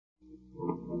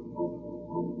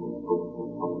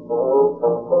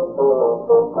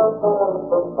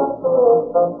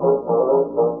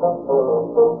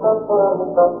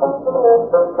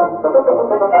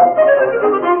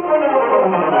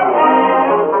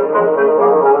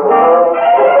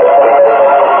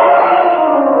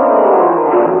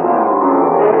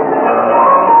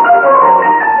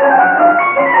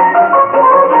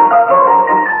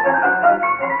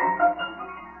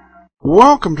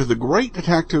Welcome to the Great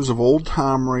Detectives of Old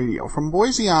Time Radio. From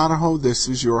Boise, Idaho, this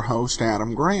is your host,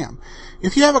 Adam Graham.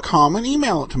 If you have a comment,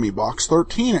 email it to me,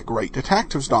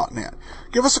 box13@greatdetectives.net.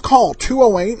 Give us a call,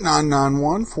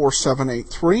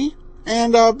 208-991-4783,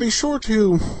 and be sure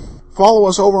to follow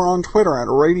us over on Twitter at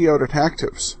Radio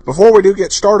Detectives. Before we do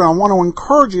get started, I want to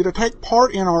encourage you to take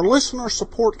part in our listener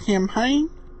support campaign.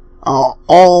 Go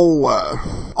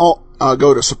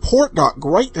to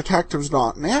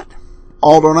support.greatdetectives.net.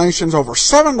 All donations over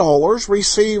 $7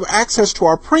 receive access to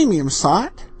our premium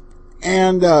site,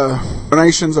 and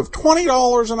donations of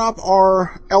 $20 and up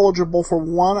are eligible for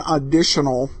one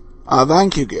additional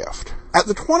thank you gift. At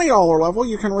the $20 level,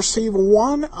 you can receive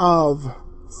one of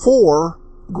 4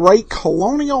 great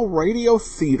colonial radio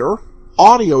theater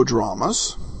audio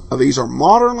dramas. These are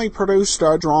modernly produced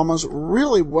dramas,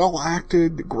 really well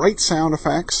acted, great sound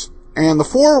effects, and the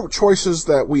 4 choices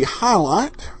that we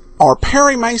highlight are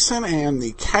Perry Mason and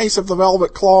the Case of the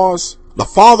Velvet Claws, the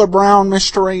Father Brown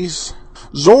Mysteries,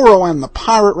 Zorro and the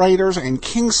Pirate Raiders, and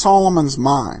King Solomon's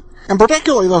Mine. And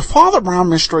particularly, the Father Brown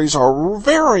Mysteries are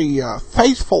very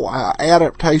faithful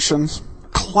adaptations,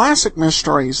 classic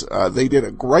mysteries. They did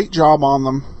a great job on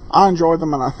them. I enjoyed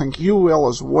them, and I think you will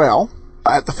as well.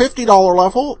 At the $50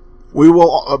 level, we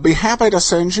will be happy to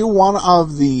send you one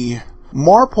of the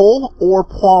Marple or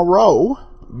Poirot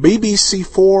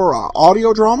BBC4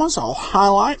 audio dramas. I'll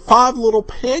highlight 5 Little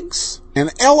Pigs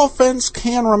and Elephants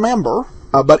Can Remember,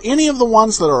 but any of the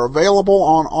ones that are available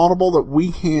on Audible that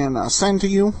we can send to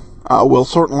you, we'll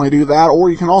certainly do that. Or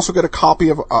you can also get a copy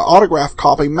of autographed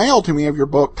copy mailed to me of your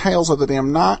book, Tales of the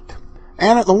Dim Night.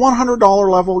 And at the $100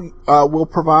 level, we'll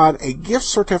provide a gift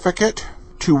certificate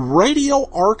to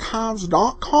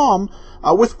radioarchives.com,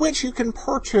 with which you can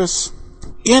purchase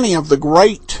any of the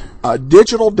great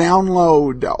digital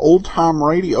download old-time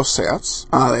radio sets.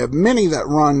 They have many that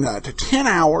run to 10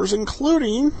 hours,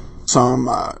 including some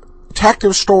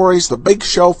detective stories, The Big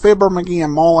Show, Fibber, McGee,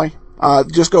 and Molly.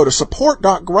 Just go to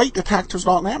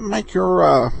support.greatdetectives.net and make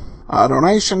your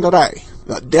donation today.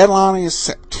 The deadline is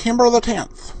September the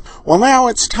 10th. Well, now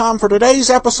it's time for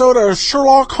today's episode of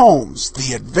Sherlock Holmes,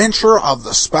 The Adventure of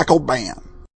the Speckled Band.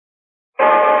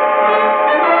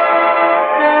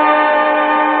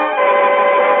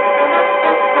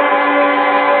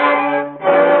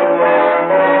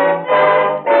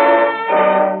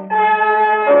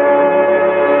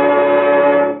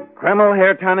 Kreml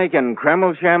Hair Tonic and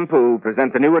Kreml Shampoo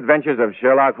present the new adventures of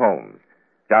Sherlock Holmes,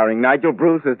 starring Nigel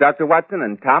Bruce as Dr. Watson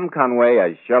and Tom Conway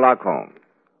as Sherlock Holmes.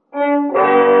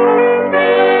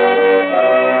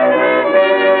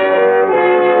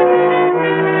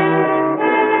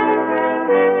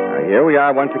 Here we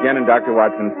are once again in Dr.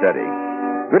 Watson's study.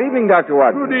 Good evening, Dr.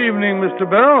 Watson. Good evening, Mr.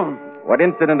 Bell. What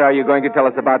incident are you going to tell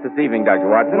us about this evening, Dr.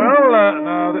 Watson? Well,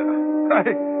 I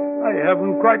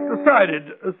haven't quite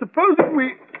decided. Supposing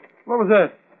we... What was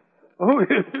that? Oh,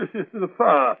 the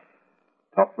fire.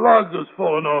 Top log has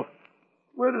fallen off.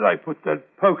 Where did I put that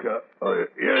poker? Oh,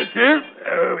 here it is.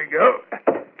 There we go.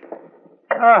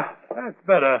 That's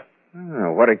better.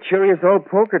 Oh, what a curious old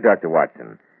poker, Dr.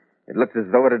 Watson. It looks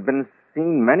as though it had been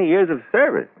seen many years of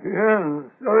service. Yeah,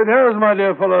 so it has, my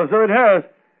dear fellow, so it has.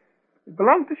 It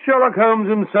belonged to Sherlock Holmes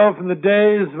himself in the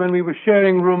days when we were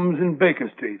sharing rooms in Baker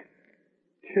Street.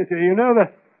 You know,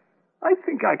 I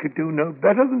think I could do no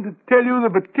better than to tell you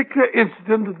the particular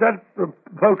incident that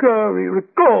poker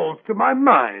recalls to my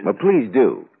mind. Well, please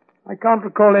do. I can't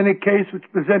recall any case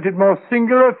which presented more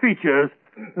singular features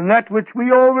than that which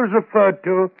we always referred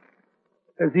to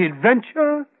as the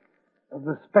adventure of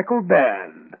the Speckled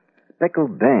Band.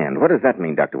 Speckled Band? What does that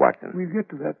mean, Dr. Watson? We'll get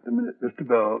to that in a minute, Mr.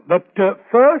 Bell. But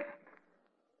first...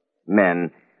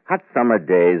 Men, hot summer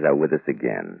days are with us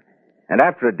again. And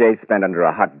after a day spent under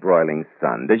a hot, broiling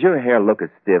sun, does your hair look as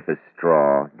stiff as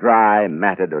straw, dry,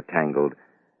 matted, or tangled?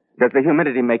 Does the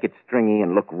humidity make it stringy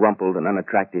and look rumpled and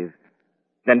unattractive?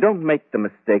 Then don't make the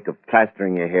mistake of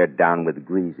plastering your hair down with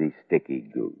greasy, sticky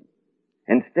goo.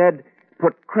 Instead,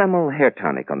 put Kreml Hair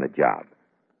Tonic on the job.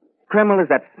 Kreml is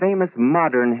that famous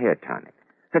modern hair tonic,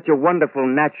 such a wonderful,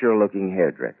 natural-looking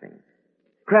hairdressing.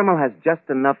 Kreml has just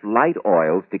enough light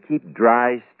oils to keep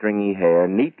dry, stringy hair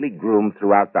neatly groomed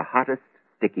throughout the hottest,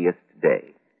 stickiest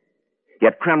day.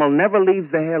 Yet Kreml never leaves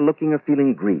the hair looking or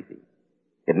feeling greasy.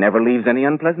 It never leaves any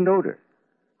unpleasant odor.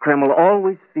 Kreml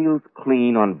always feels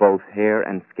clean on both hair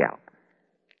and scalp.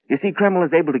 You see, Kreml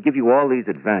is able to give you all these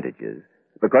advantages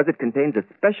because it contains a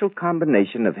special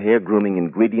combination of hair grooming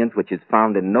ingredients which is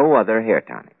found in no other hair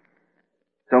tonic.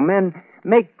 So, men,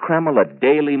 make Kreml a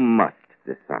daily must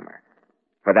this summer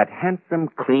for that handsome,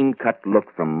 clean-cut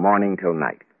look from morning till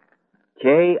night.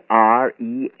 Kreml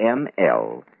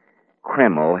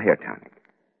Kreml hair tonic.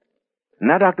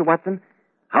 Now, Dr. Watson,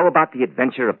 how about the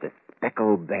adventure of the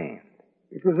Speckled band?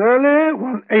 It was early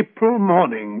one April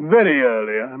morning, very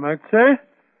early, I might say.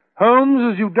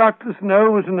 Holmes, as you doubtless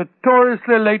know, was a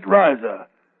notoriously late riser.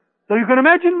 So you can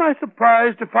imagine my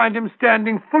surprise to find him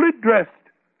standing fully dressed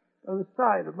by the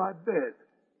side of my bed.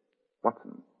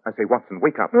 Watson. I say, Watson,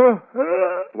 wake up.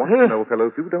 Watson, old fellow,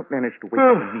 if you don't manage to wake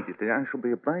up immediately, I shall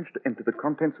be obliged to empty the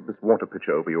contents of this water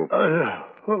pitcher over you.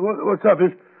 What's up?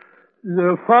 Is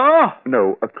there a fire?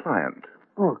 No, a client.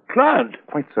 Oh, a client?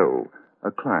 Quite so. A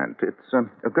client. It's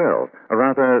a girl. A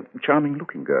rather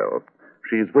charming-looking girl.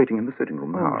 She's waiting in the sitting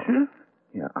room now. Oh, sure?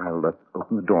 Yeah, I'll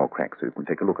open the door crack so you can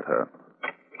take a look at her.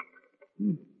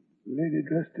 Lady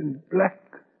dressed in black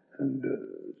and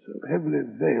so heavily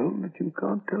veiled that you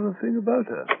can't tell a thing about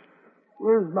her.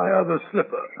 Where's my other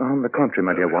slipper? On the contrary,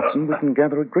 my dear Watson, we can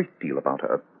gather a great deal about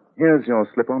her. Here's your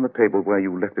slipper on the table where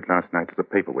you left it last night as a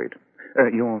paperweight.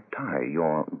 Your tie,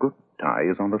 your good tie,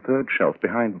 is on the third shelf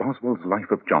behind Boswell's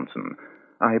Life of Johnson.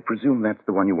 I presume that's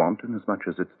the one you want, inasmuch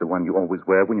as it's the one you always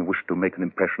wear when you wish to make an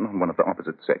impression on one of the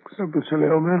opposite sex. Don't be silly,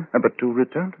 old man. But to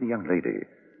return to the young lady,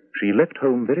 she left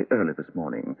home very early this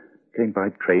morning, came by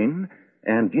train,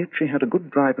 and yet she had a good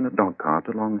drive in a dog cart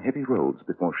along heavy roads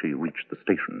before she reached the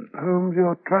station. Holmes,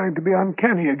 you're trying to be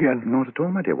uncanny again. Not at all,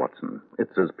 my dear Watson.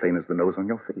 It's as plain as the nose on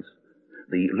your face.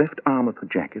 The left arm of her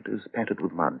jacket is patted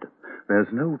with mud. There's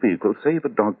no vehicle save a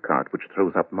dog cart which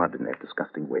throws up mud in that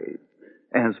disgusting way.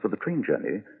 As for the train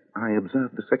journey, I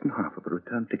observed the second half of a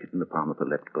return ticket in the palm of her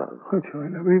left glove. Which I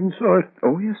never even saw it.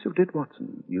 Oh, yes, you did,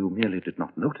 Watson. You merely did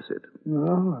not notice it.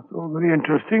 Well, that's all very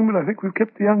interesting, but I think we've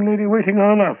kept the young lady waiting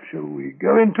long enough. Shall we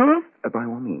go into her? By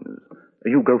all means.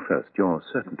 You go first. You're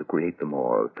certain to create the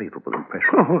more favorable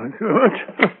impression. Oh, thanks very much.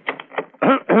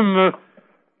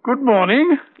 Good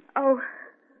morning. Oh,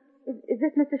 is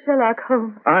this Mr. Sherlock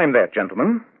Holmes? I'm that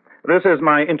gentleman. This is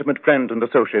my intimate friend and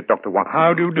associate, Dr. Watson.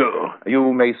 How do you do?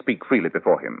 You may speak freely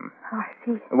before him. Oh, I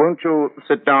see. Won't you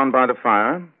sit down by the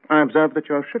fire? I observe that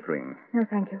you're shivering. No,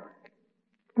 thank you.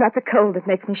 It's not the cold that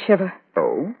makes me shiver.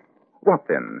 Oh? What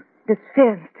then? This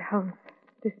fear, Mr. Holmes.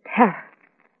 This terror.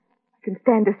 I can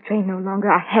stand this strain no longer.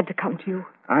 I had to come to you.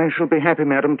 I shall be happy,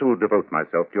 madam, to devote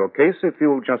myself to your case if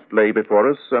you'll just lay before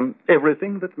us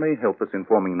everything that may help us in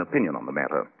forming an opinion on the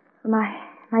matter. My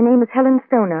name is Helen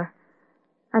Stoner.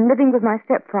 I'm living with my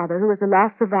stepfather, who is the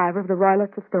last survivor of the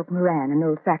Roylotts of Stoke Moran, an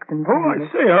old Saxon family. Oh,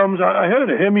 I say, Holmes, I heard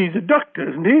of him. He's a doctor,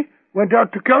 isn't he? Went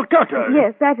out to Calcutta.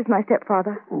 Yes, that is my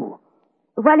stepfather. Oh.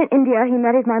 While in India, he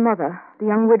married my mother, the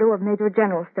young widow of Major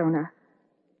General Stoner.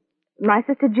 My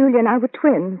sister Julia and I were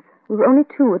twins. We were only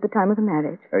 2 at the time of the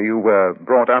marriage. You were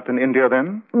brought up in India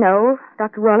then? No.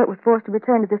 Dr. Roylott was forced to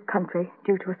return to this country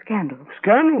due to a scandal.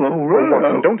 Scandal? Oh, really? Oh,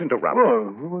 Watson, don't interrupt.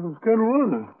 Oh, what a scandal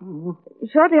was it?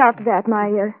 Shortly after that,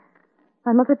 my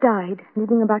mother died,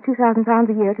 leaving about £2,000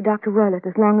 a year to Dr. Roylott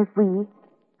as long as we,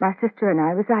 my sister and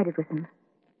I, resided with him.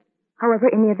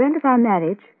 However, in the event of our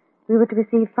marriage, we were to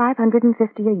receive $550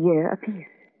 a year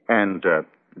apiece. And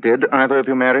did either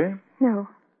of you marry? No.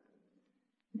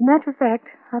 As a matter of fact,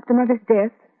 after Mother's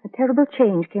death, a terrible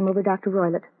change came over Dr.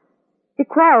 Roylott. He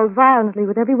quarreled violently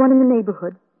with everyone in the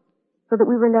neighborhood, so that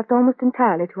we were left almost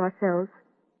entirely to ourselves.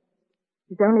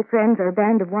 His only friends are a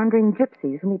band of wandering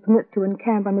gypsies whom he permits to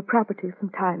encamp on the property from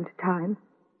time to time.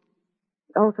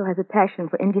 He also has a passion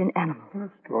for Indian animals.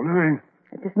 That's troubling.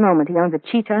 At this moment, he owns a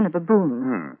cheetah and a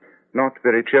baboon. Not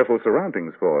very cheerful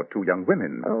surroundings for 2 young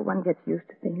women. Oh, one gets used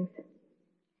to things.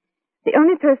 The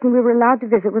only person we were allowed to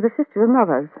visit was a sister of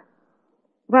Mother's.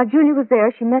 While Julia was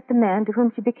there, she met the man to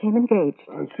whom she became engaged.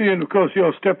 I see, and of course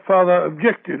your stepfather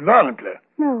objected violently.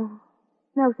 No,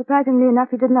 surprisingly enough,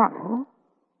 he did not. Oh?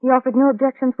 He offered no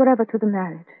objections whatever to the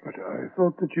marriage. But I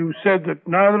thought that you said that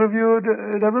neither of you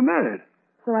had ever married.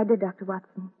 So I did, Dr.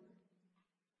 Watson.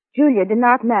 Julia did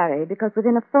not marry because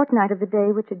within a fortnight of the day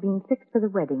which had been fixed for the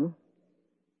wedding,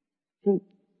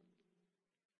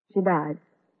 she died.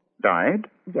 Died?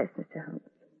 Yes, Mr. Holmes.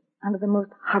 Under the most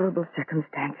horrible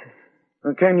circumstances.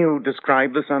 Can you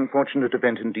describe this unfortunate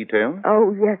event in detail?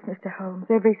 Oh, yes, Mr. Holmes.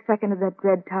 Every second of that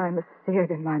dread time is seared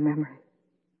in my memory.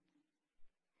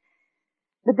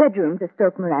 The bedrooms at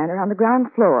Stoke Moran are on the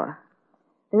ground floor.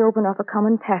 They open off a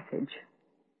common passage.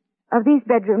 Of these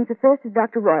bedrooms, the first is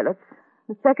Dr. Roylott's,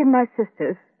 the second my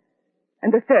sister's,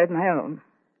 and the third my own.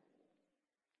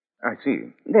 I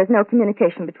see. There's no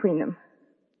communication between them.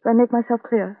 Do I make myself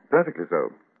clear? Perfectly so.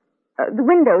 The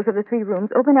windows of the 3 rooms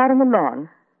open out on the lawn.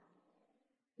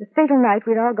 The fatal night,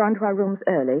 we'd all gone to our rooms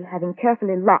early, having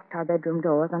carefully locked our bedroom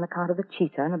doors on account of the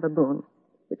cheetah and a baboon,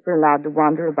 which were allowed to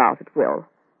wander about at will.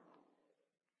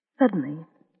 Suddenly,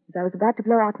 as I was about to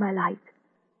blow out my light,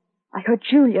 I heard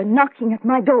Julia knocking at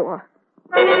my door.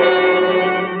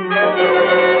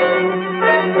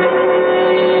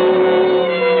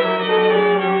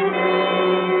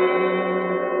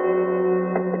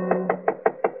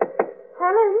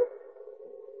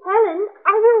 Helen,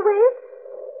 are you awake?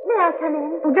 May I come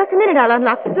in? Oh, just a minute, I'll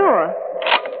unlock the door.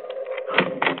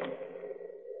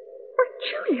 Oh,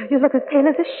 Julia, you look as pale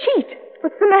as a sheet.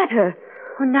 What's the matter?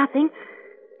 Oh, nothing.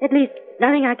 At least,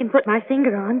 nothing I can put my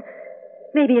finger on.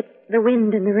 Maybe it's the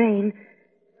wind and the rain.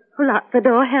 Oh, lock the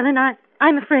door, Helen.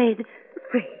 I'm afraid.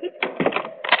 Afraid?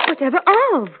 Whatever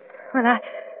of? Well,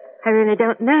 I really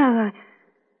don't know.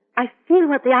 I feel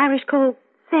what the Irish call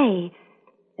fey,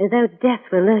 as though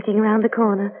death were lurking around the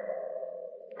corner.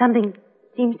 Something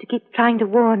seems to keep trying to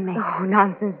warn me. Oh,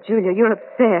 nonsense, Julia. You're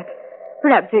upset.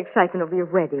 Perhaps the excitement of your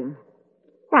wedding.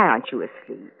 Why aren't you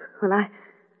asleep? Well,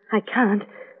 I can't.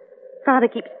 Father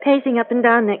keeps pacing up and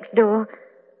down next door.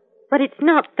 But it's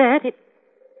not that.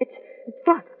 It's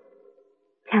what?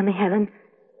 Tell me, Helen,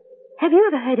 have you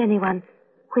ever heard anyone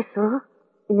whistle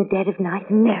in the dead of night?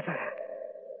 Never.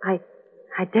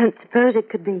 I don't suppose it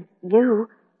could be you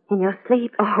in your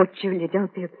sleep. Oh, Julia,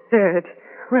 don't be absurd.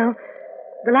 Well,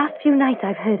 the last few nights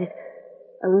I've heard it.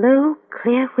 A low,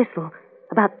 clear whistle,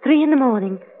 about 3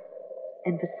 a.m.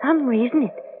 And for some reason,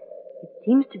 it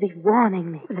seems to be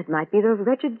warning me. Well, it might be those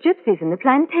wretched gypsies in the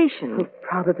plantation. Oh,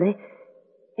 probably.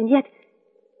 And yet,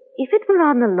 if it were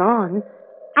on the lawn,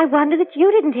 I wonder that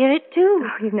you didn't hear it, too.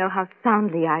 Oh, you know how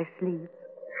soundly I sleep.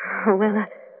 Oh, well,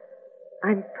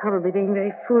 I'm probably being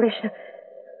very foolish.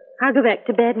 I'll go back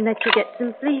to bed and let you get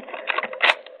some sleep.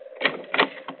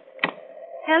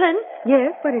 Helen?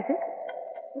 Yes, what is it?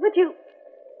 Would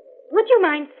you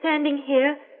mind standing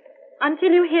here until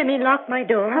you hear me lock my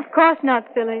door? Of course not,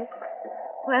 silly.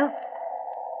 Well,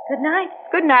 good night.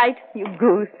 Good night, you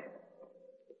goose.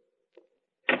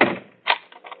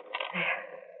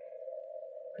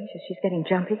 Gracious, she's getting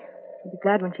jumpy. She'll be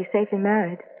glad when she's safely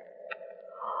married.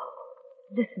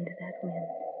 Listen to that wind.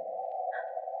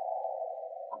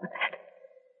 What was that?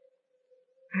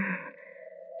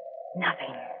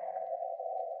 Nothing.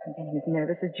 I'm getting as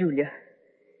nervous as Julia.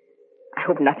 I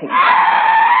hope nothing.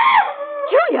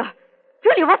 Julia!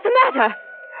 Julia, what's the matter?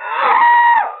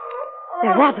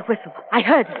 There was a whistle. I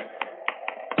heard it.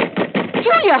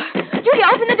 Julia! Julia,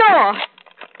 open the door!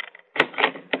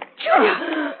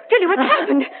 Julia, what's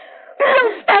happened?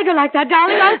 Don't stagger like that,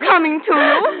 darling. I'm coming to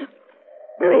you.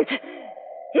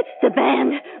 It's the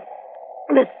band.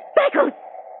 The Speckled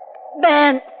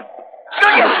band.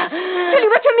 Julia,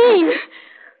 what do you mean?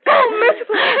 Oh,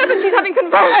 merciful heaven, she's having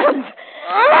convulsions.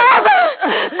 Father!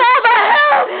 Father,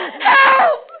 help!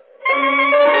 Help!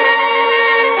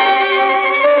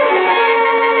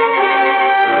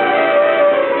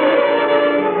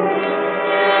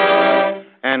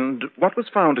 And what was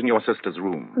found in your sister's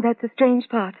room? That's the strange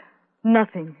part.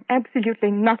 Nothing.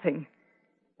 Absolutely nothing.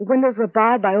 The windows were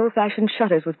barred by old-fashioned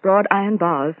shutters with broad iron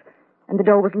bars, and the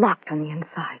door was locked on the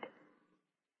inside.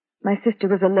 My sister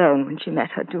was alone when she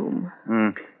met her doom.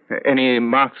 Any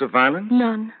marks of violence?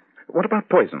 None. What about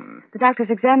poison? The doctors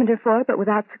examined her for it, but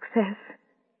without success.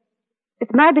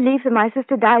 It's my belief that my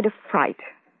sister died of fright.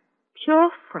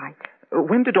 Pure fright.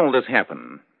 When did all this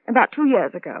happen? About 2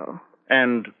 years ago.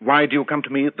 And why do you come to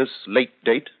me at this late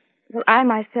date? Well, I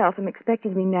myself am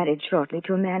expecting to be married shortly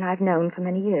to a man I've known for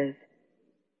many years.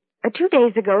 2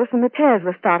 days ago, some repairs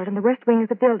were started in the west wing of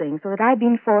the building, so that I'd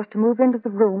been forced to move into the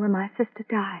room where my sister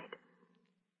died.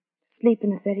 Sleep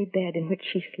in the very bed in which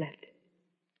she slept.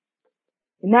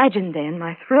 Imagine, then,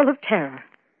 my thrill of terror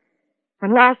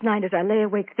when last night, as I lay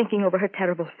awake thinking over her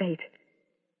terrible fate,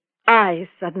 I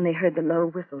suddenly heard the low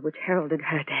whistle which heralded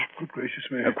her death. Good gracious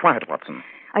me. Quiet, Watson.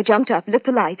 I jumped up, lit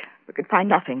the light, but could find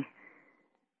nothing.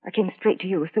 I came straight to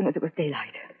you as soon as it was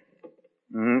daylight.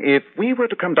 If we were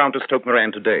to come down to Stoke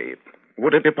Moran today,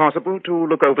 would it be possible to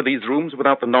look over these rooms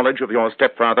without the knowledge of your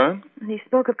stepfather? He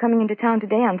spoke of coming into town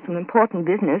today on some important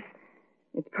business.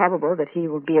 It's probable that he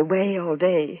will be away all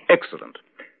day. Excellent.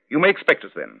 You may expect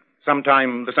us then,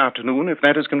 sometime this afternoon, if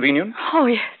that is convenient. Oh,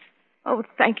 yes. Oh,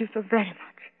 thank you so very much.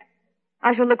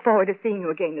 I shall look forward to seeing you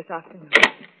again this afternoon.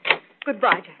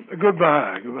 Goodbye, Jessica.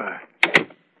 Goodbye.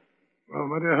 Well,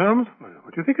 my dear Holmes,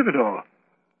 what do you think of it all?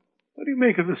 What do you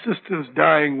make of the sister's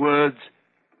dying words,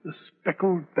 the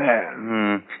speckled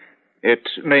band? It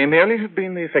may merely have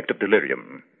been the effect of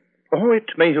delirium. Or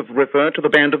it may have referred to the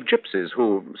band of gypsies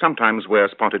who sometimes wear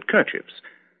spotted kerchiefs.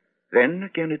 Then,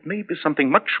 again, it may be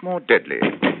something much more deadly.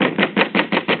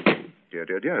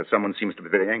 Dear, someone seems to be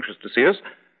very anxious to see us.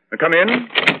 Come in.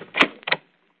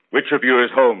 Which of you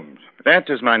is Holmes? That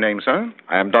is my name, sir.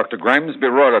 I am Dr. Grimesby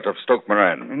Roylott of Stoke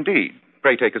Moran. Indeed.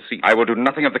 Pray take a seat. I will do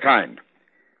nothing of the kind.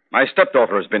 My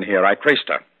stepdaughter has been here. I traced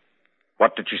her.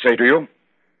 What did she say to you?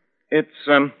 It's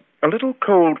a little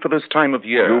cold for this time of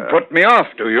year. You put me off,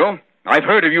 do you? I've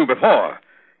heard of you before.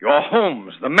 You're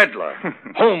Holmes, the meddler.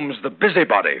 Holmes, the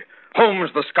busybody. Holmes,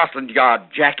 the Scotland Yard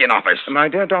jack-in-office. My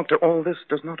dear doctor, all this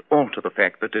does not alter the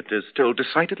fact that it is still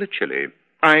decidedly chilly.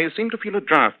 I seem to feel a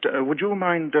draft. Would you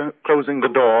mind closing the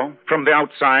door from the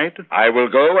outside? I will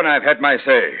go when I've had my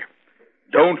say.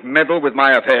 Don't meddle with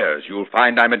my affairs. You'll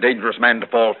find I'm a dangerous man to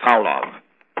fall foul of.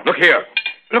 Look here.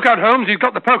 Look out, Holmes. He's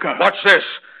got the poker. Watch this.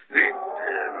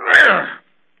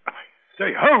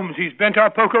 Say, Holmes, he's bent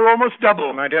our poker almost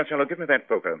double. My dear fellow, give me that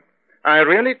poker. I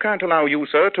really can't allow you,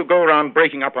 sir, to go around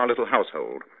breaking up our little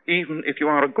household, even if you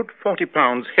are a good 40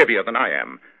 pounds heavier than I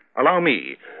am. Allow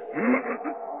me.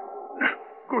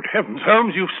 Good heavens,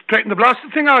 Holmes, you've straightened the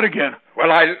blasted thing out again.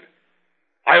 Well,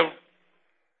 I'll...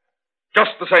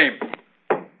 Just the same.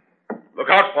 Look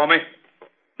out for me.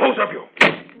 Both of you.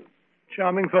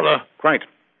 Charming fellow. Quite.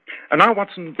 And now,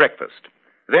 Watson, breakfast.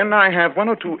 Then I have 1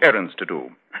 or 2 errands to do.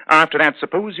 After that,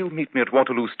 suppose you meet me at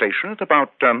Waterloo Station at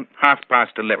about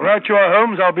 11:30. Right you are,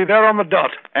 Holmes. I'll be there on the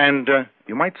dot. And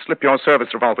you might slip your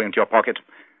service revolver into your pocket.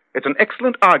 It's an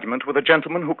excellent argument with a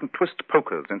gentleman who can twist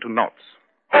pokers into knots.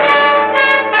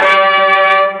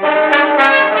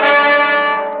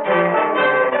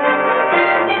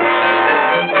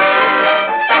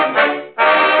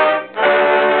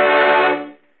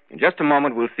 In just a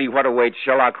moment, we'll see what awaits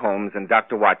Sherlock Holmes and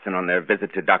Dr. Watson on their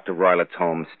visit to Dr. Roylett's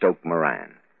home, Stoke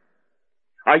Moran.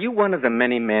 Are you one of the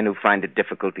many men who find it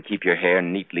difficult to keep your hair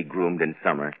neatly groomed in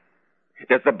summer?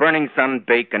 Does the burning sun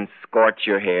bake and scorch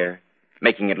your hair,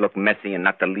 making it look messy and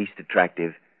not the least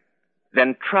attractive?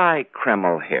 Then try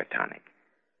Kreml Hair Tonic.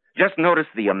 Just notice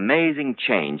the amazing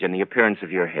change in the appearance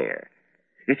of your hair.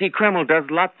 You see, Kreml does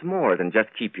lots more than just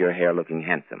keep your hair looking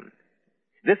handsome.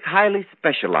 This highly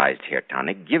specialized hair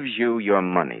tonic gives you your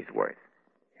money's worth.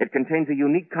 It contains a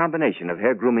unique combination of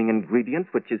hair grooming ingredients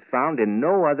which is found in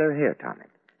no other hair tonic.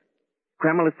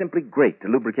 Kreml is simply great to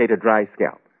lubricate a dry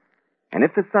scalp. And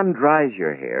if the sun dries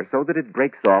your hair so that it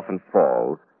breaks off and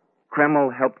falls,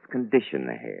 Kreml helps condition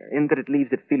the hair in that it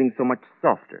leaves it feeling so much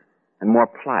softer and more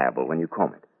pliable when you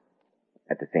comb it.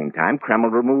 At the same time,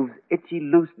 Kreml removes itchy,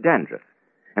 loose dandruff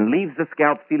and leaves the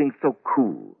scalp feeling so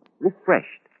cool,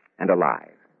 refreshed, and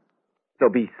alive. So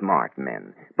be smart,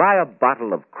 men. Buy a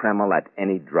bottle of Kreml at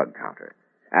any drug counter.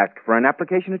 Ask for an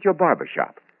application at your barber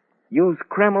shop. Use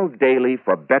Kreml daily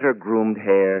for better groomed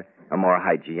hair, a more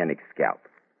hygienic scalp.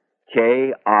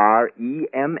 Kreml,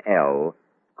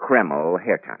 Kreml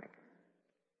Hair Tonic.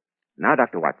 Now,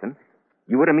 Dr. Watson,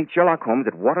 you were to meet Sherlock Holmes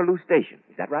at Waterloo Station.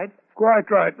 Is that right? Quite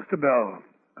right, Mr. Bell.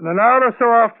 And an hour or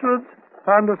so afterwards,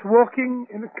 found us walking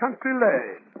in a country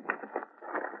lane.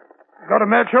 Got a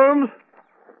match, Holmes?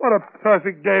 What a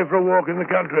perfect day for a walk in the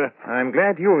country. I'm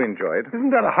glad you enjoyed. Isn't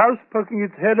that a house poking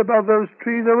its head above those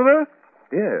trees over there?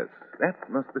 Yes, that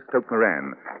must be Stoke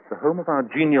Moran, the home of our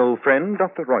genial friend,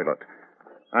 Dr. Roylott.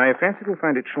 I fancy we'll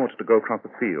find it shorter to go across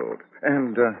the field,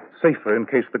 and safer in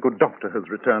case the good doctor has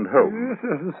returned home. Yes,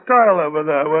 there's a stile over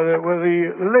there where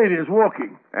the lady is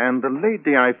walking. And the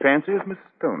lady, I fancy, is Miss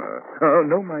Stoner.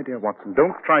 No, my dear Watson,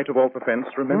 don't try to vault the fence.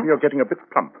 Remember, you're getting a bit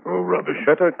plump. Oh, rubbish.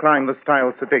 Better climb the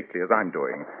stile sedately, as I'm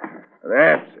doing.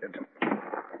 That's it.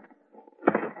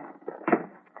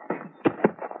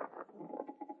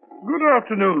 Good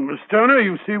afternoon, Miss Stoner.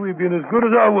 You see, we've been as good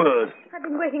as our word. I've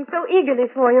been waiting so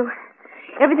eagerly for you.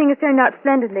 Everything has turned out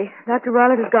splendidly. Dr.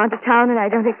 Rollett has gone to town, and I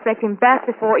don't expect him back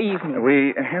before evening.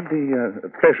 We had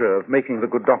the pleasure of making the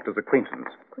good doctor's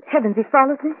acquaintance. Good heavens, he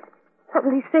follows me? What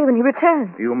will he say when he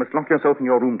returns? You must lock yourself in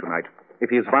your room tonight. If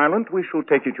he is violent, we shall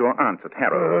take you to your aunt's at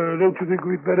Harrow. Don't you think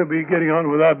we'd better be getting on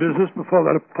with our business before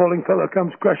that appalling fellow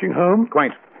comes crashing home?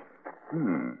 Quite.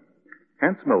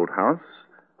 Handsome old house.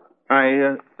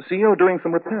 I see you're doing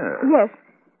some repairs. Yes.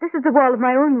 This is the wall of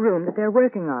my own room that they're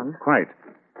working on. Quite.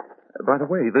 By the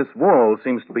way, this wall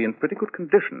seems to be in pretty good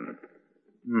condition.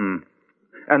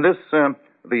 And this,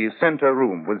 the center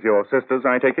room was your sister's,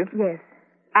 I take it? Yes.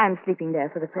 I'm sleeping there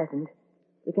for the present.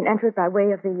 You can enter it by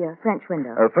way of the French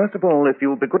window. First of all, if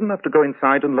you'll be good enough to go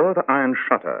inside and lower the iron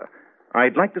shutter,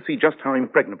 I'd like to see just how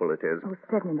impregnable it is. Oh,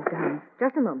 certainly, Mr. Holmes.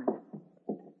 Just a moment.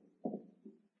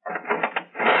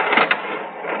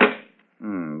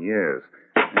 Yes.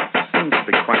 It seems to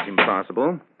be quite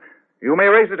impassable. You may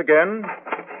raise it again.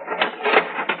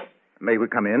 May we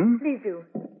come in? Please do.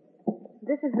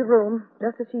 This is the room,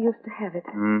 just as she used to have it.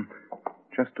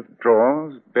 Chest of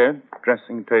drawers, bed,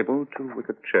 dressing table, 2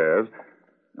 wicker chairs.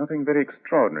 Nothing very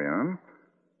extraordinary, huh?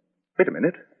 Wait a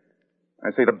minute. I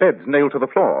say the bed's nailed to the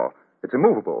floor. It's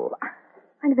immovable.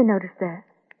 I never noticed that.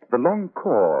 The long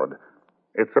cord.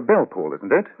 It's a bell pull,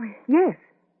 isn't it? Well, yes.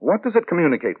 What does it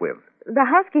communicate with? The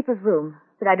housekeeper's room.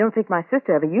 But I don't think my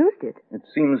sister ever used it. It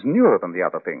seems newer than the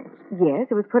other things. Yes,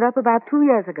 it was put up about 2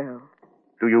 years ago.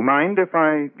 Do you mind if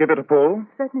I give it a pull?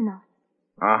 Certainly not.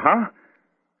 Uh-huh.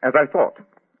 As I thought.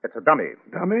 It's a dummy.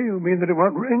 Dummy? You mean that it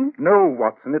won't ring? No,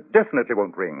 Watson, it definitely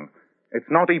won't ring. It's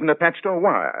not even attached to a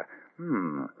wire.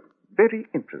 Very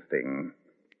interesting.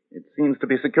 It seems to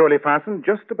be securely fastened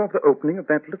just above the opening of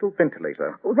that little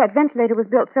ventilator. Oh, that ventilator was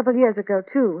built several years ago,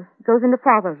 too. It goes into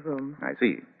Father's room. I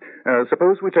see.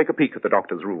 Suppose we take a peek at the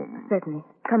doctor's room. Certainly.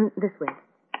 Come this way.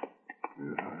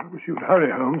 I wish you'd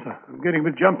hurry, Holmes. I'm getting a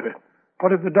bit jumpy.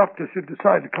 What if the doctor should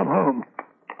decide to come home?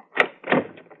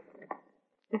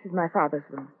 This is my father's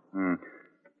room.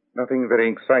 Nothing very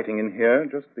exciting in here,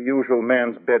 just the usual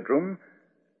man's bedroom,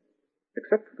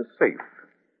 except for the safe.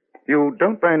 You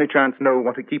don't by any chance know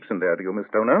what he keeps in there, do you, Miss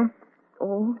Stoner?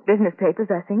 Oh, business papers,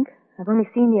 I think. I've only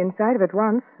seen the inside of it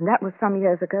once, and that was some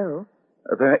years ago.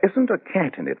 There isn't a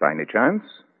cat in it by any chance?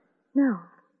 No.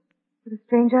 What a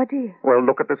strange idea. Well,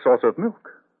 look at the saucer of milk.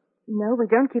 No, we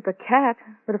don't keep a cat.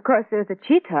 But, of course, there's a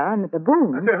cheetah and a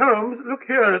baboon. I say, Holmes, look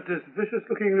here at this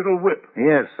vicious-looking little whip.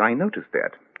 Yes, I noticed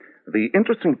that. The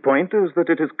interesting point is that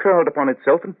it is curled upon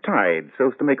itself and tied so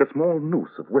as to make a small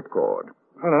noose of whipcord.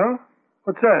 Hello?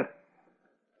 What's that?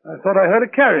 I thought I heard a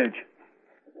carriage.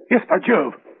 Yes, by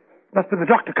Jove. Must be the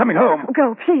doctor coming home.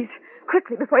 Go, please.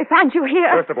 Quickly, before he finds you here.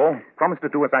 First of all, promise to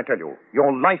do as I tell you.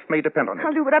 Your life may depend on it.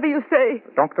 I'll do whatever you say.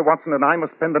 Dr. Watson and I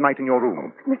must spend the night in your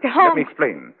room. Mr. Let Holmes. me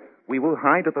explain. We will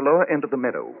hide at the lower end of the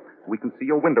meadow. We can see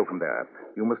your window from there.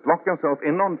 You must lock yourself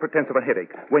in on pretense of a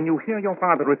headache. When you hear your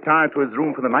father retire to his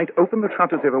room for the night, open the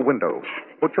shutters of your window.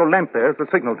 Put your lamp there as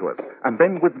a signal to us, and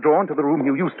then withdraw into the room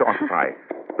you used to occupy.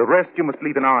 The rest you must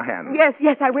leave in our hands.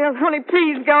 Yes, I will. Only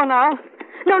please go now.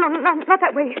 No, not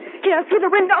that way. Here, through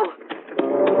the window.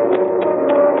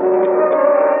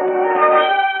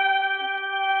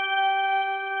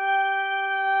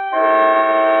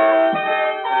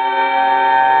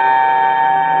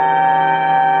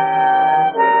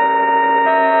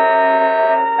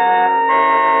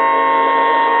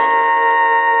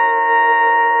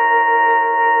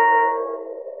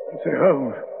 Say,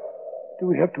 Holmes, do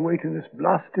we have to wait in this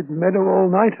blasted meadow all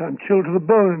night? I'm chilled to the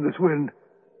bone in this wind.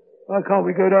 Why can't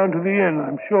we go down to the inn?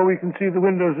 I'm sure we can see the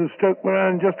windows of Stoke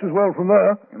Moran just as well from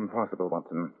there. Impossible,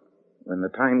 Watson. When the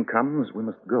time comes, we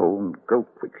must go, and go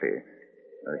quickly.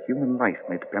 A human life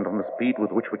may depend on the speed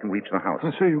with which we can reach the house. I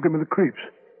say, you give me the creeps.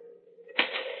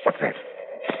 What's that?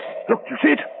 Look, you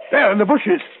see it? There in the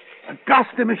bushes. A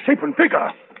ghastly misshapen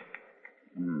figure.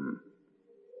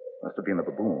 Must have been a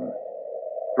baboon.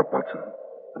 Look, Watson.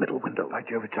 The middle window. By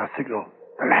Jove, it's our signal.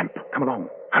 The lamp. Come along.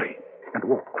 Hurry. And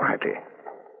walk quietly.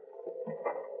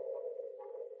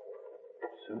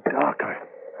 So dark,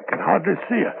 I can hardly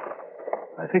see her.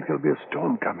 I think there'll be a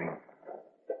storm coming.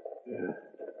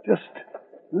 Just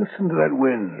listen to that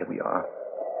wind. Here we are.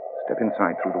 Step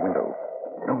inside through the window.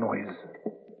 No noise.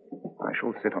 I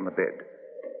shall sit on the bed.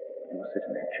 You sit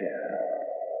in that chair.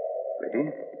 Ready?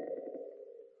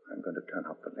 I'm going to turn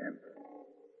off the lamp.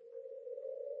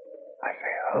 I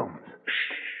say, Holmes.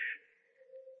 Shh.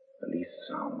 The least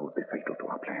sound would be fatal to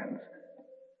our plans.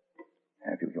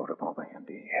 Have you your revolver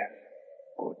handy? Yes.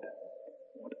 Good.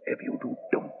 Whatever you do,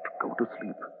 don't go to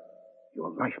sleep.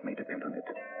 Your life may depend on it.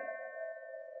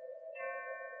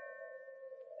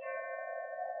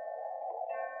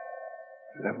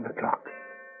 $11:00.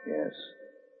 Yes.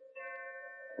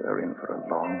 We're in for a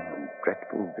long and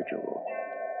dreadful vigil.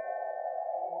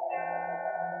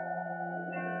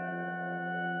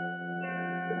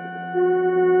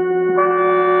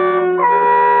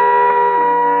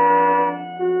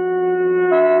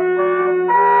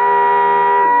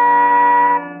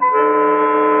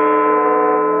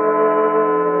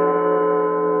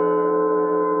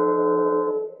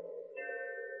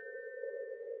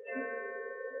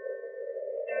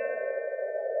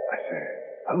 I say,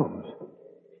 Holmes,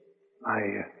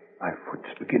 my foot's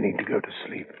beginning to go to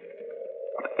sleep.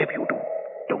 Whatever you do,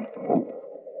 don't move.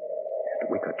 That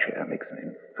wicker chair makes an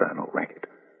infernal racket.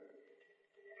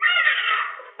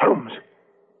 Holmes,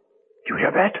 do you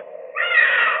hear that?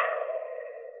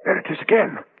 There it is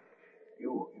again.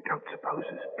 You don't suppose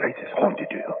this place is haunted,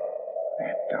 do you?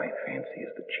 That, I fancy,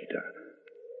 is the cheetah.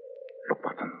 Look,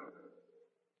 Watson.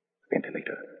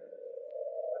 Ventilator.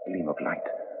 A gleam of light.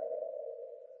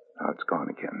 Now it's gone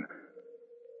again.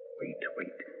 Wait.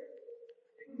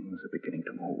 Things are beginning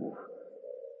to move.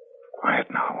 Quiet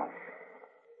now.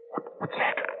 What's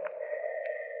that?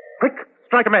 Quick!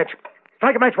 Strike a match!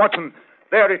 Strike a match, Watson!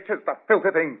 There it is, the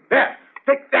filthy thing. There!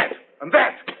 Take that! And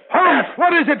that! Holmes,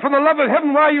 what is it? For the love of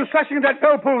heaven, why are you slashing at that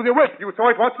bell pull with your whip? You saw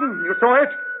it, Watson? You saw it?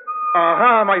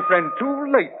 Aha, my friend. Too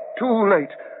late. Too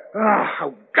late. Ah,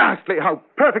 how ghastly, how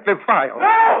perfectly vile.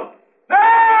 No!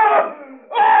 No!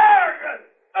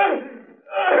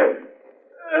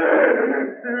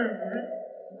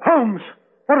 Holmes,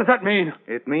 what does that mean?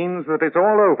 It means that it's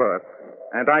all over,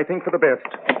 and I think for the best.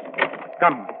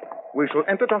 Come, we shall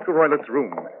enter Dr. Roylett's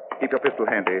room. Keep your pistol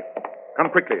handy. Come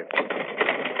quickly.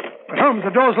 But Holmes,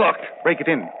 the door's locked. Break it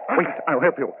in. Wait, I'll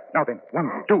help you. Now then,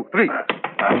 1, 2, 3.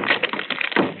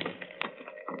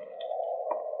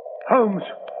 Holmes,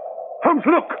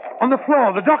 look! On the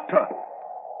floor, the doctor.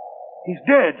 He's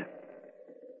dead.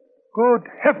 Good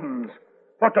heavens!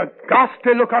 What a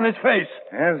ghastly look on his face.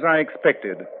 As I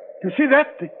expected. Do you see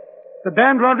that? The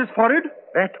band round his forehead?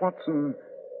 That, Watson,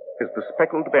 is the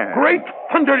speckled band. Great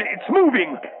thunder! It's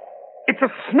moving! It's a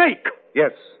snake!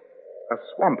 Yes, a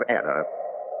swamp adder.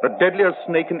 The deadliest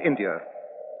snake in India.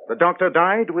 The doctor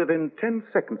died within 10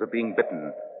 seconds of being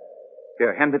bitten.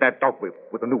 Here, hand me that dog whip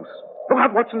with the noose. Look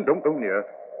out, Watson. Don't go near.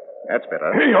 That's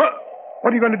better. Hey,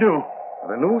 what are you going to do?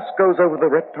 The noose goes over the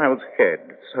reptile's head,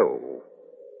 so.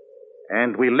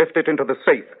 And we lift it into the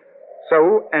safe,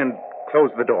 so, and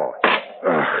close the door.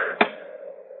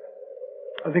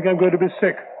 I think I'm going to be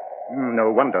sick. No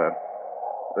wonder.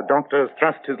 The doctor's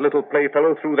thrust his little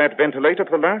playfellow through that ventilator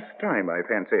for the last time, I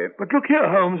fancy. But look here,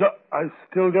 Holmes, I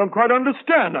still don't quite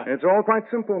understand. It's all quite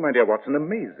simple, my dear Watson,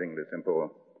 amazingly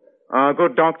simple. Our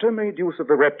good doctor made use of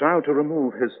the reptile to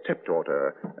remove his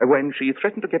stepdaughter when she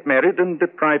threatened to get married and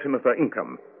deprive him of her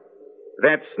income.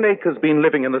 That snake has been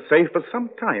living in the safe for some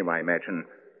time, I imagine.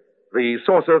 The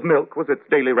saucer of milk was its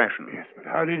daily ration. Yes, but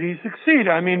how did he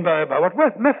succeed? I mean, by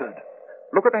what method?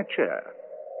 Look at that chair.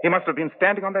 He must have been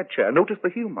standing on that chair. Notice the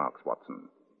heel marks, Watson.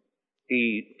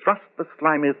 He thrust the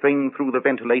slimy thing through the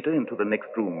ventilator into the next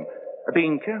room,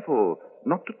 being careful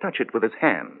not to touch it with his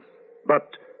hands,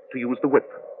 but to use the whip,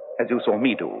 as you saw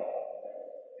me do.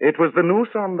 It was the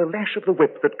noose on the lash of the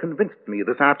whip that convinced me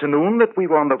this afternoon that we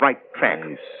were on the right track.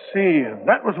 I see.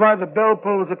 That was why the bell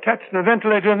pull was attached to the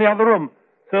ventilator in the other room,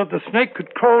 so that the snake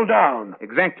could crawl down.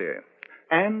 Exactly.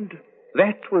 And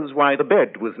that was why the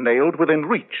bed was nailed within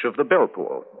reach of the bell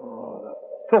pull. Oh,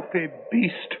 the filthy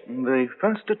beast. The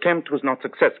first attempt was not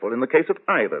successful in the case of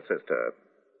either sister.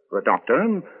 The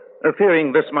doctor,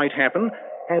 fearing this might happen,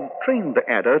 had trained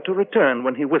the adder to return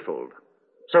when he whistled,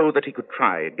 so that he could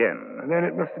try again. And then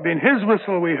it must have been his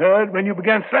whistle we heard when you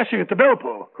began slashing at the bell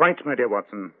pull. Quite, my dear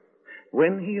Watson.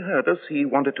 When he heard us, he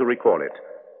wanted to recall it.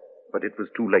 But it was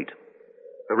too late.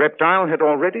 The reptile had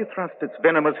already thrust its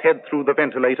venomous head through the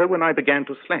ventilator when I began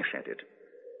to slash at it.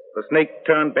 The snake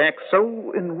turned back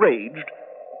so enraged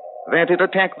that it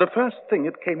attacked the first thing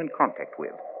it came in contact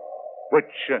with,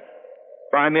 which,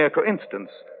 by mere coincidence,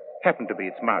 happened to be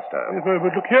its master.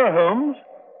 But look here, Holmes.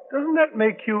 Doesn't that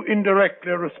make you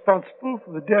indirectly responsible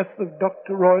for the death of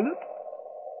Dr. Roylett?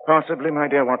 Possibly, my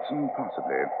dear Watson,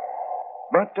 possibly.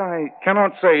 But I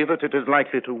cannot say that it is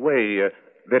likely to weigh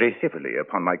very heavily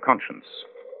upon my conscience.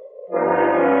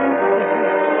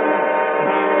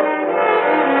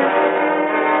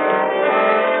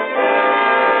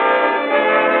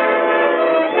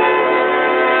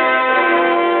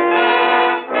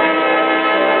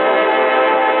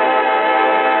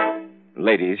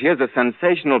 Ladies, here's a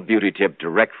sensational beauty tip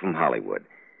direct from Hollywood.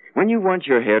 When you want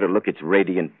your hair to look its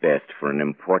radiant best for an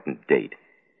important date,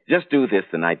 just do this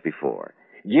the night before.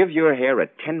 Give your hair a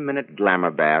 10-minute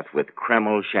glamour bath with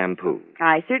Kreml shampoo.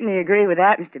 I certainly agree with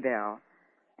that, Mr. Bell.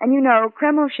 And you know,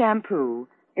 Kreml shampoo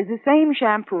is the same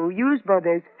shampoo used by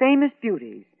those famous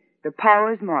beauties, the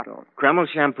Powers models. Kreml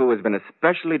shampoo has been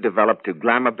especially developed to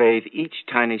glamour bathe each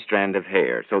tiny strand of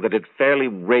hair so that it fairly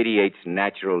radiates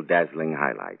natural, dazzling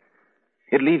highlights.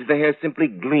 It leaves the hair simply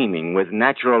gleaming with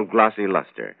natural glossy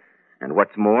luster. And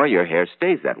what's more, your hair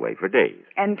stays that way for days.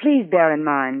 And please bear in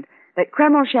mind that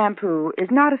Kreml shampoo is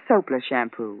not a soapless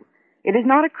shampoo. It is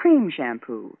not a cream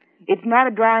shampoo. It's not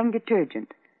a drying detergent.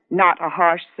 Not a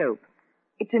harsh soap.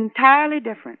 It's entirely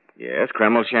different. Yes,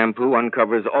 Kreml shampoo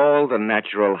uncovers all the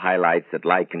natural highlights that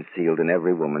lie concealed in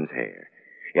every woman's hair.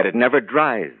 Yet it never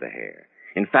dries the hair.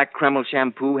 In fact, Kreml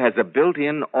shampoo has a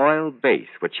built-in oil base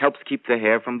which helps keep the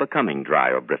hair from becoming dry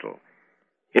or brittle.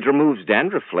 It removes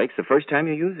dandruff flakes the first time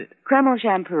you use it. Kreml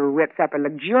shampoo whips up a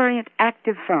luxuriant,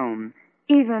 active foam,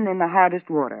 even in the hardest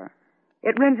water.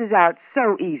 It rinses out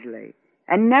so easily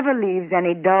and never leaves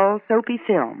any dull, soapy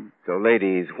film. So,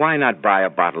 ladies, why not buy a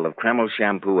bottle of Kreml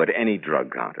shampoo at any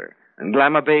drug counter and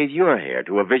glamour bathe your hair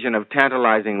to a vision of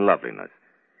tantalizing loveliness?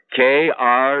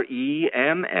 Kreml,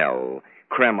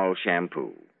 Kreml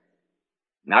shampoo.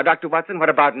 Now, Dr. Watson, what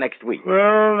about next week?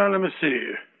 Well, now, let me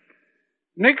see.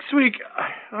 Next week,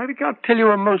 I think I'll tell you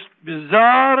a most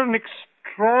bizarre and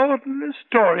extraordinary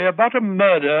story about a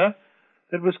murder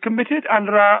that was committed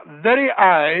under our very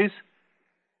eyes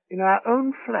in our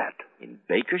own flat. In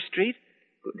Baker Street?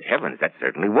 Good heavens, that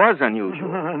certainly was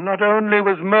unusual. Not only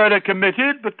was murder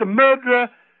committed, but the murderer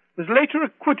was later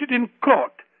acquitted in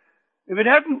court. If it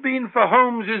hadn't been for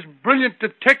Holmes's brilliant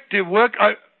detective work,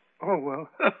 I'll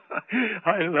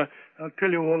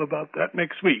tell you all about that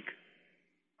next week.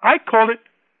 I call it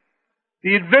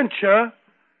The Adventure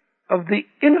of the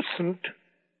Innocent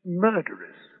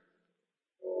Murderess.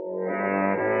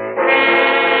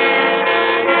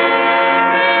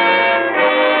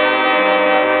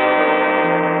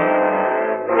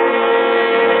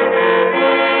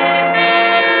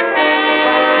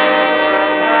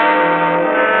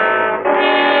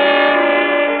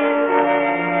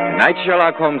 Tonight's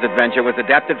Sherlock Holmes adventure was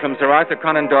adapted from Sir Arthur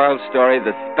Conan Doyle's story,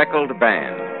 The Speckled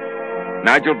Band.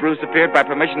 Nigel Bruce appeared by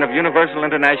permission of Universal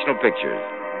International Pictures.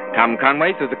 Tom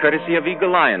Conway through the courtesy of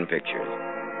Eagle Lion Pictures.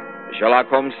 The Sherlock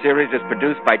Holmes series is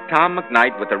produced by Tom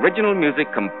McKnight with original music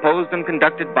composed and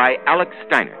conducted by Alex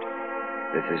Steinert.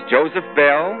 This is Joseph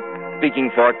Bell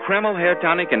speaking for Kreml Hair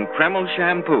Tonic and Kreml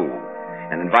Shampoo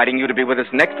and inviting you to be with us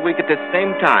next week at this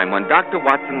same time when Dr.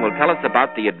 Watson will tell us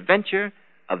about the adventure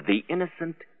of the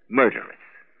innocent murderess.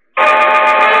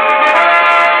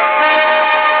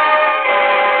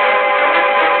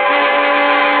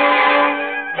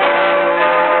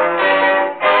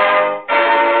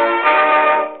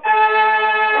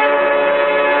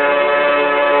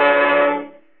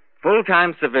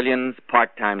 Full-time civilians,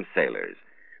 part-time sailors.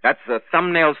 That's a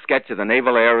thumbnail sketch of the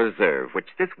Naval Air Reserve, which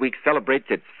this week celebrates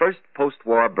its first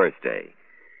post-war birthday.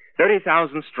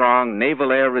 30,000 strong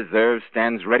Naval Air Reserve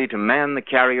stands ready to man the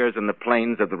carriers and the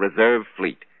planes of the reserve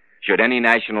fleet, should any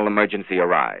national emergency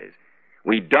arise.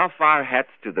 We doff our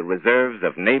hats to the reserves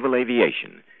of naval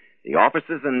aviation, the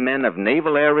officers and men of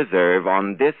Naval Air Reserve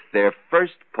on this, their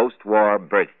first post-war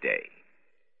birthday.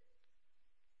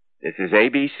 This is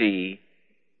ABC,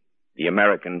 the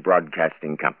American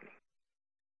Broadcasting Company.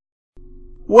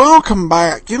 Welcome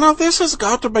back. You know, this has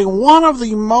got to be one of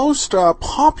the most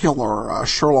popular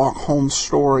Sherlock Holmes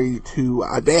story to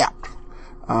adapt.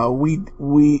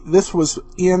 This was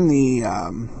in the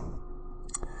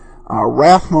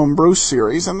Rathbone Bruce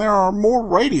series, and there are more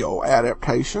radio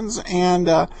adaptations, and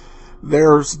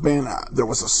there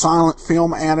was a silent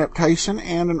film adaptation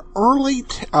and an early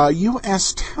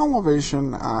U.S.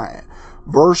 television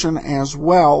version as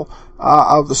well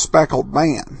of the Speckled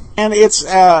Band. And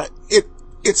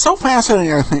it's so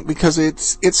fascinating, I think, because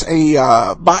it's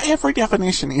a by every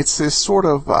definition, it's this sort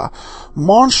of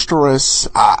monstrous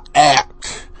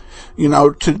act. You know,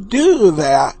 to do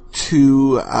that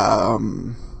to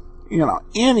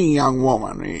any young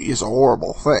woman is a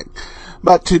horrible thing,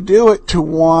 but to do it to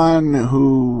one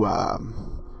who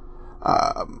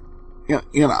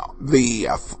the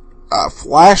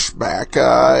flashback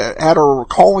had her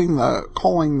calling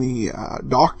the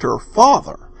doctor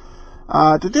father.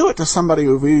 To do it to somebody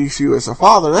who views you as a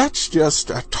father, that's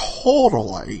just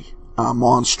totally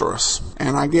monstrous.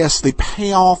 And I guess the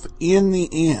payoff in the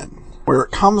end, where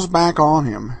it comes back on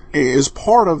him, is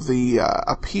part of the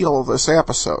appeal of this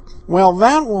episode. Well,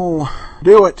 that will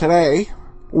do it today.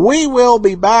 We will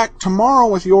be back tomorrow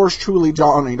with yours truly,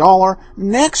 Johnny Dollar.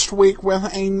 Next week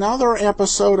with another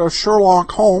episode of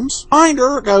Sherlock Holmes.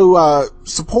 Reminder, go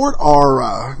support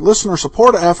our listener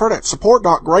support effort at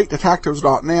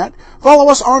support.greatdetectives.net. Follow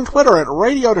us on Twitter at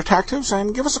Radio Detectives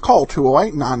and give us a call,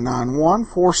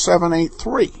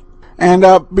 208-991-4783. And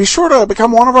be sure to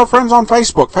become one of our friends on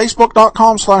Facebook,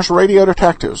 facebook.com/Radio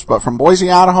Detectives. But from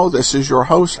Boise, Idaho, this is your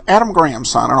host, Adam Graham,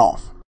 signing off.